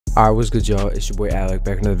Alright, what's good, y'all? It's your boy Alec,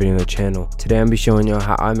 back in another video on the channel. Today I'm gonna be showing y'all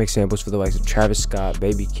how I make samples for the likes of Travis Scott,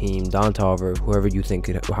 Baby Keem, toliver, whoever you think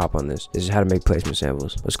could hop on this. This is how to make placement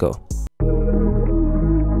samples. Let's go.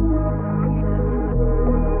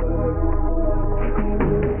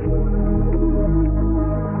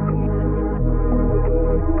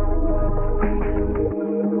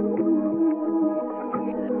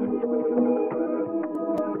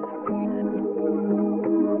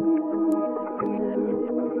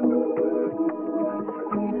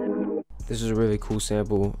 This is a really cool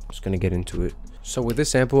sample. I'm just gonna get into it. So with this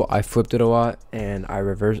sample, I flipped it a lot and I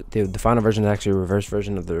reversed the final version is actually a reverse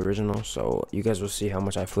version of the original. So you guys will see how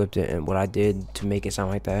much I flipped it and what I did to make it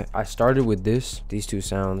sound like that. I started with these two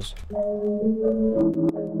sounds.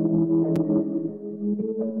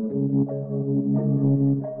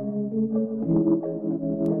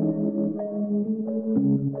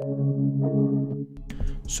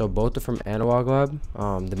 So both are from Analog Lab.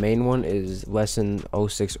 The main one is Lesson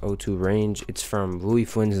 0602 range. It's from Louis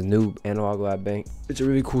Flynn's new Analog Lab bank. It's a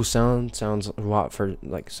really cool sound. Sounds a lot for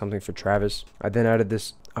like something for Travis. I then added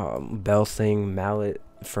this bell thing mallet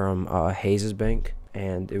from Hayes's bank,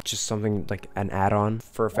 and it was just something like an add-on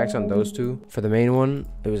for effects on those two. For the main one,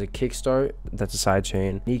 it was a kickstart. That's a side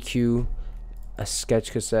chain, EQ, a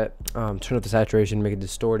sketch cassette, turn up the saturation, make it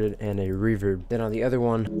distorted, and a reverb. Then on the other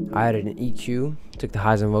one, I added an EQ, took the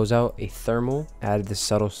highs and lows out, a thermal, added the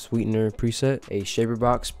subtle sweetener preset, a shaper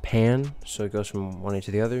box pan, so it goes from one end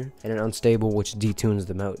to the other, and an unstable, which detunes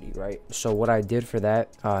the melody, right? So what I did for that,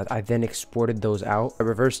 I then exported those out. I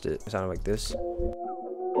reversed it. It sounded like this.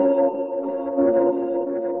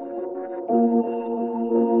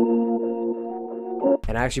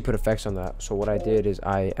 And I actually put effects on that. So what I did is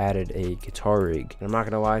I added a guitar rig. And I'm not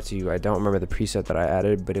gonna lie to you, I don't remember the preset that I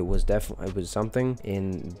added, but it was something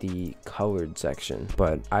in the colored section.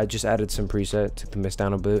 But I just added some preset, took the mix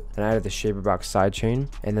down a bit, and I added the shaper box sidechain,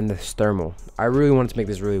 and then this thermal. I really wanted to make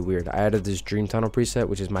this really weird. I added this dream tunnel preset,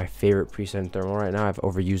 which is my favorite preset in thermal right now. I've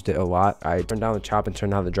overused it a lot. I turned down the chop and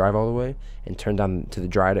turned down the drive all the way, and turned down to the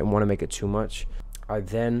dry. I didn't want to make it too much. I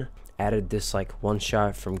then added this like one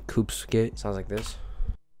shot from Coop's skit. Sounds like this.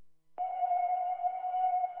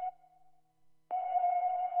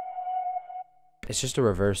 It's just a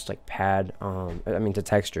reverse like pad, to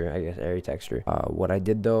texture, I guess, airy texture. What I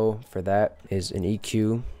did though for that is an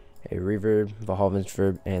EQ, a reverb, Valhalla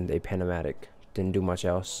verb, and a panamatic. Didn't do much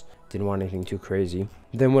else. Didn't want anything too crazy.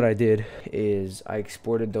 Then what I did is I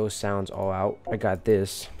exported those sounds all out. I got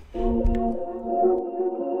this.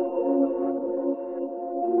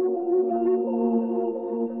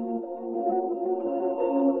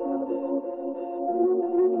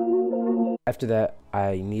 After that,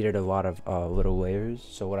 I needed a lot of little layers.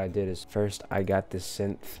 So what I did is first I got this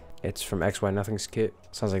synth. It's from XY Nothing's kit.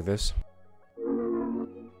 Sounds like this.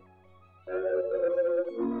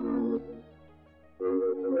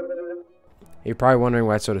 You're probably wondering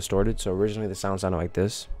why it's so distorted. So originally the sound sounded like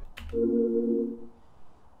this,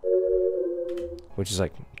 which is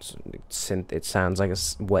like synth. It sounds like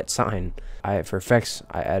a wet sign. For effects,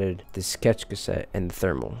 I added the sketch cassette and the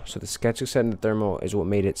thermal. So the sketch cassette and the thermal is what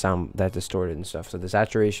made it sound that distorted and stuff. So the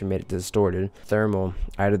saturation made it distorted. Thermal,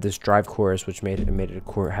 I added this drive chorus, which made it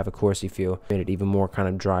have a chorusy feel. Made it even more kind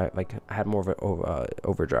of dry, like I had more of an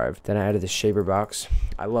overdrive. Then I added the shaper box.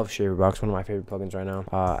 I love shaper box, one of my favorite plugins right now.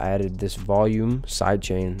 I added this volume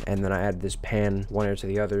sidechain, and then I added this pan, one ear to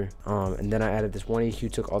the other. And then I added this one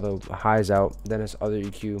EQ, took all the highs out. Then this other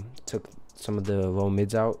EQ took some of the low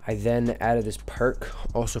mids out. I then added this perk,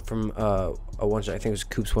 also from a one shot. I think it was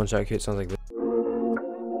Coop's one shot kit. Sounds like this.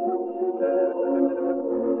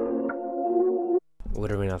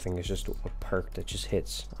 Literally nothing. It's just a perk that just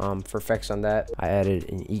hits. For effects on that, I added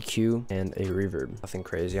an EQ and a reverb. Nothing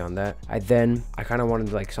crazy on that. I kind of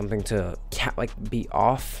wanted like something to be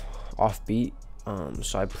off beat.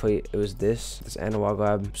 So I played. It was this Analog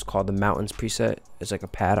Lab. It's called the Mountains preset. It's like a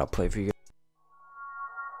pad. I'll play for you guys.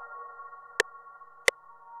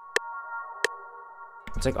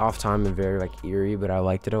 It's like off time and very like eerie, but I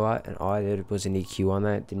liked it a lot, and all I did was an EQ on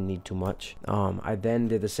that. Didn't need too much. I then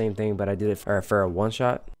did the same thing, but I did it for a one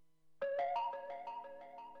shot.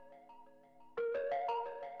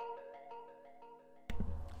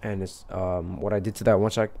 And it's what I did to that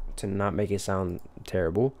one shot to not make it sound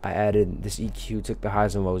terrible. I added this EQ, took the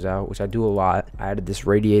highs and lows out, which I do a lot. I added this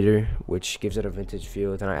radiator, which gives it a vintage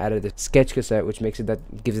feel. Then I added the sketch cassette, which gives it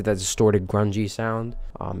that distorted grungy sound,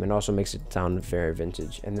 and also makes it sound very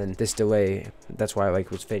vintage. And then this delay, that's why I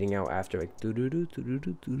was fading out after like doo doo doo doo doo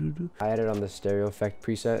doo doo doo. I added on the stereo effect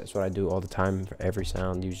preset. That's what I do all the time for every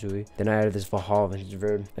sound usually. Then I added this Valhalla vintage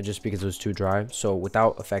verb, just because it was too dry. So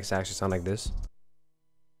without effects, it actually sound like this.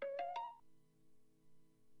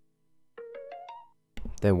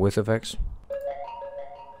 then with effects.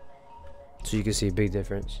 So you can see a big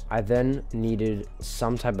difference. I then needed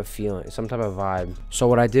some type of feeling, some type of vibe. So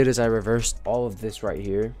what I did is I reversed all of this right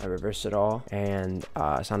here. I reversed it all, and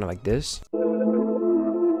it sounded like this.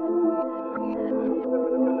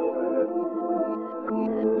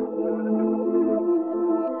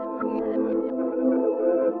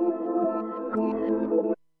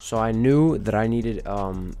 So I knew that I needed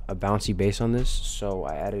a bouncy bass on this, so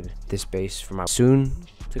I added this bass for my soon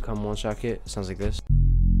to come one shot kit. It sounds like this.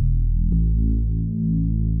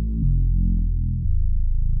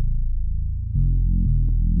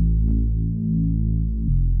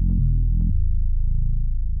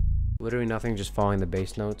 Literally nothing, just following the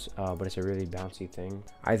bass notes, but it's a really bouncy thing.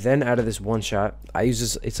 I then added this one shot. I use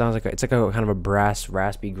this, it sounds like it's like a kind of a brass,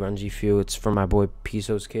 raspy, grungy feel. It's from my boy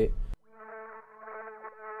Piso's kit.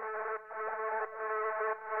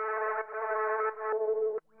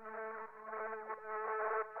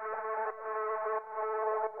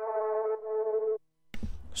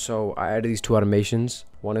 So I added these two automations.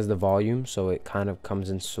 One is the volume, so it kind of comes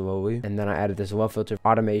in slowly, and then I added this low filter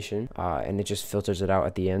automation, and it just filters it out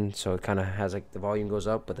at the end. So it kind of has like the volume goes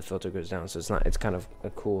up, but the filter goes down. So it's kind of a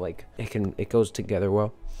cool, like it goes together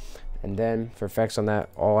well. And then for effects on that,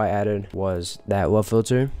 all I added was that low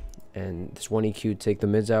filter and this one EQ to take the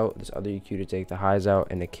mids out, this other EQ to take the highs out,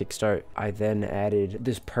 and a kickstart. I then added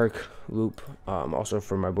this perk loop, also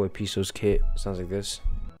from my boy Piso's kit. Sounds like this.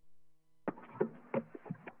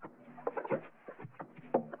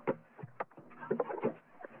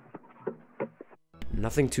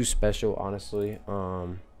 Nothing too special, honestly.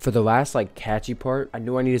 For the last like catchy part, I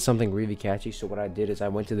knew I needed something really catchy, so what I did is I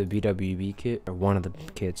went to the BWB kit, or one of the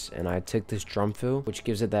kits, and I took this drum fill, which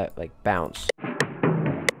gives it that like bounce.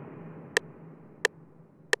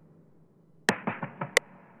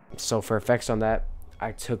 So for effects on that,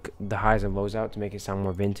 I took the highs and lows out to make it sound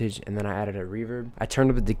more vintage, and then I added a reverb. I turned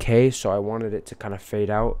up the decay, so I wanted it to kind of fade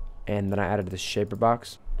out, and then I added this shaper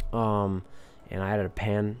box, and I added a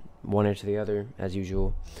pan, one ear to the other, as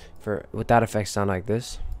usual. With that effect, sound like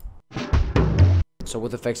this. So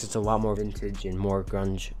with effects, it's a lot more vintage and more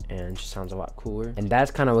grunge, and just sounds a lot cooler. And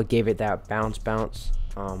that's kind of what gave it that bounce.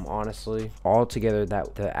 Honestly, all together,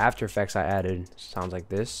 that the after effects I added sounds like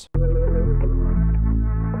this.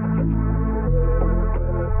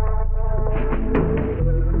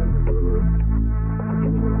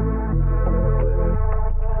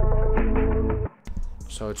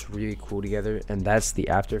 So it's really cool together, and that's the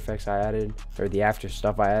after effects I added, or the after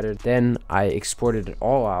stuff I added. Then I exported it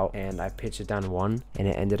all out and I pitched it down to 1, and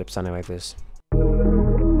it ended up sounding like this.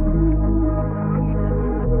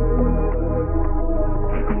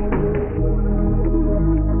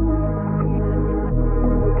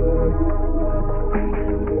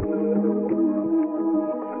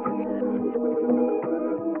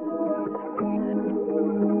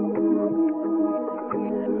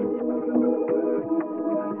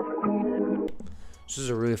 This is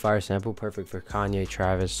a really fire sample, perfect for Kanye,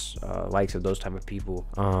 Travis, likes of those type of people.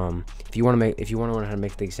 If you want to learn how to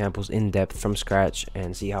make the examples in depth from scratch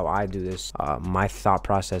and see how I do this, my thought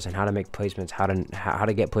process and how to make placements, how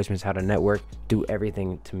to get placements, how to network, do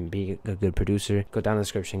everything to be a good producer, go down in the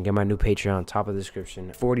description. Get my new Patreon, top of the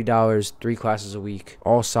description. $40, 3 classes a week,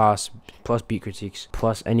 all sauce, plus beat critiques,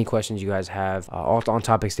 plus any questions you guys have, all on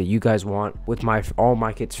topics that you guys want. With all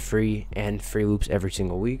my kits free, and free loops every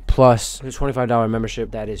single week. Plus there's $25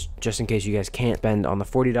 membership that is just in case you guys can't spend on the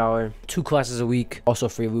 $40. 2 classes a week, also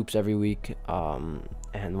free loops every week,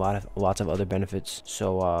 and lots of other benefits.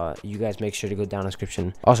 So you guys make sure to go down in the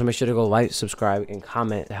description. Also make sure to go like, subscribe, and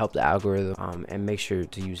comment to help the algorithm, and make sure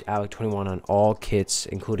to use ALEC21 on all kits,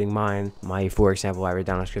 including mine. My for example, I read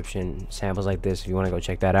down in the description, samples like this if you want to go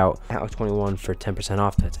check that out. ALEC21 for 10%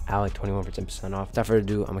 off. That's ALEC21 for 10% off. Without further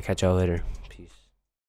ado, I'm gonna catch y'all later.